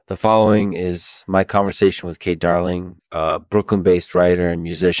The following is my conversation with Kate Darling, a Brooklyn-based writer and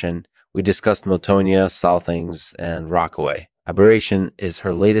musician. We discussed Miltonia, Southings, and Rockaway. Aberration is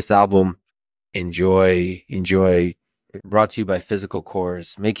her latest album. Enjoy. Brought to you by Physical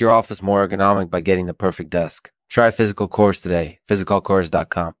Cores. Make your office more ergonomic by getting the perfect desk. Try Physical Cores today.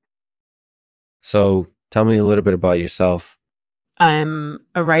 physicalcores.com. So tell me a little bit about yourself. I'm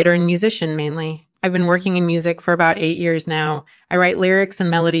a writer and musician mainly. I've been working in music for about 8 years now. I write lyrics and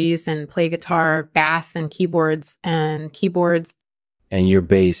melodies and play guitar, bass, and keyboards. And you're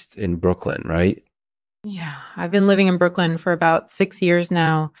based in Brooklyn, right? Yeah, I've been living in Brooklyn for about 6 years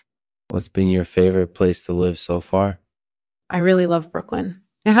now. What's been your favorite place to live so far? I really love Brooklyn.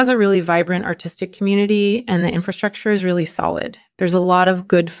 It has a really vibrant artistic community, and the infrastructure is really solid. There's a lot of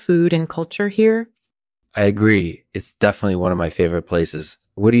good food and culture here. I agree. It's definitely one of my favorite places.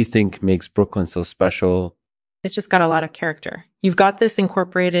 What do you think makes Brooklyn so special? It's just got a lot of character. You've got this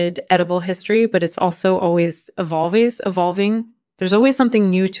incorporated edible history, but it's also always evolving. There's always something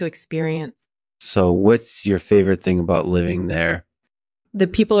new to experience. So what's your favorite thing about living there? The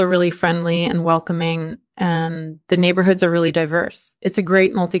people are really friendly and welcoming, and the neighborhoods are really diverse. It's a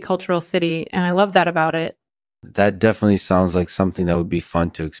great multicultural city, and I love that about it. That definitely sounds like something that would be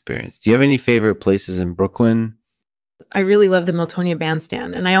fun to experience. Do you have any favorite places in Brooklyn? I really love the Miltonia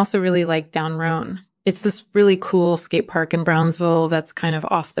bandstand, and I also really like Down Roan. It's this really cool skate park in Brownsville that's kind of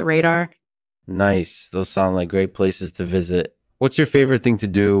off the radar. Nice. Those sound like great places to visit. What's your favorite thing to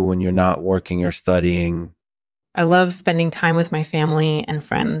do when you're not working or studying? I love spending time with my family and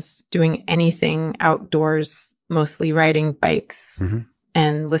friends, doing anything outdoors, mostly riding bikes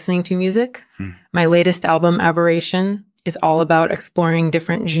and listening to music. My latest album, Aberration, is all about exploring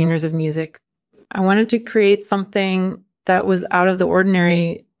different genres of music. I wanted to create something that was out of the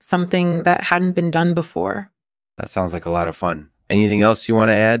ordinary, something that hadn't been done before. That sounds like a lot of fun. Anything else you want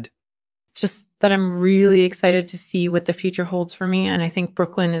to add? Just that I'm really excited to see what the future holds for me, and I think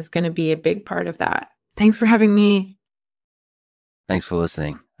Brooklyn is going to be a big part of that. Thanks for having me. Thanks for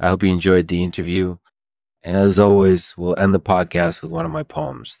listening. I hope you enjoyed the interview. And as always, we'll end the podcast with one of my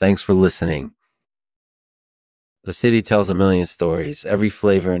poems. Thanks for listening. The city tells a million stories, every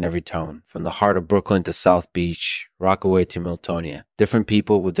flavor and every tone, from the heart of Brooklyn to South Beach, Rockaway to Miltonia. Different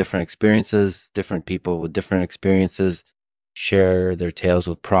people with different experiences share their tales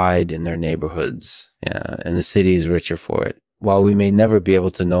with pride in their neighborhoods. Yeah, and the city is richer for it. While we may never be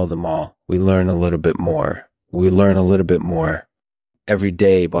able to know them all, we learn a little bit more. Every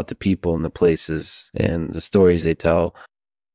day about the people and the places and the stories they tell.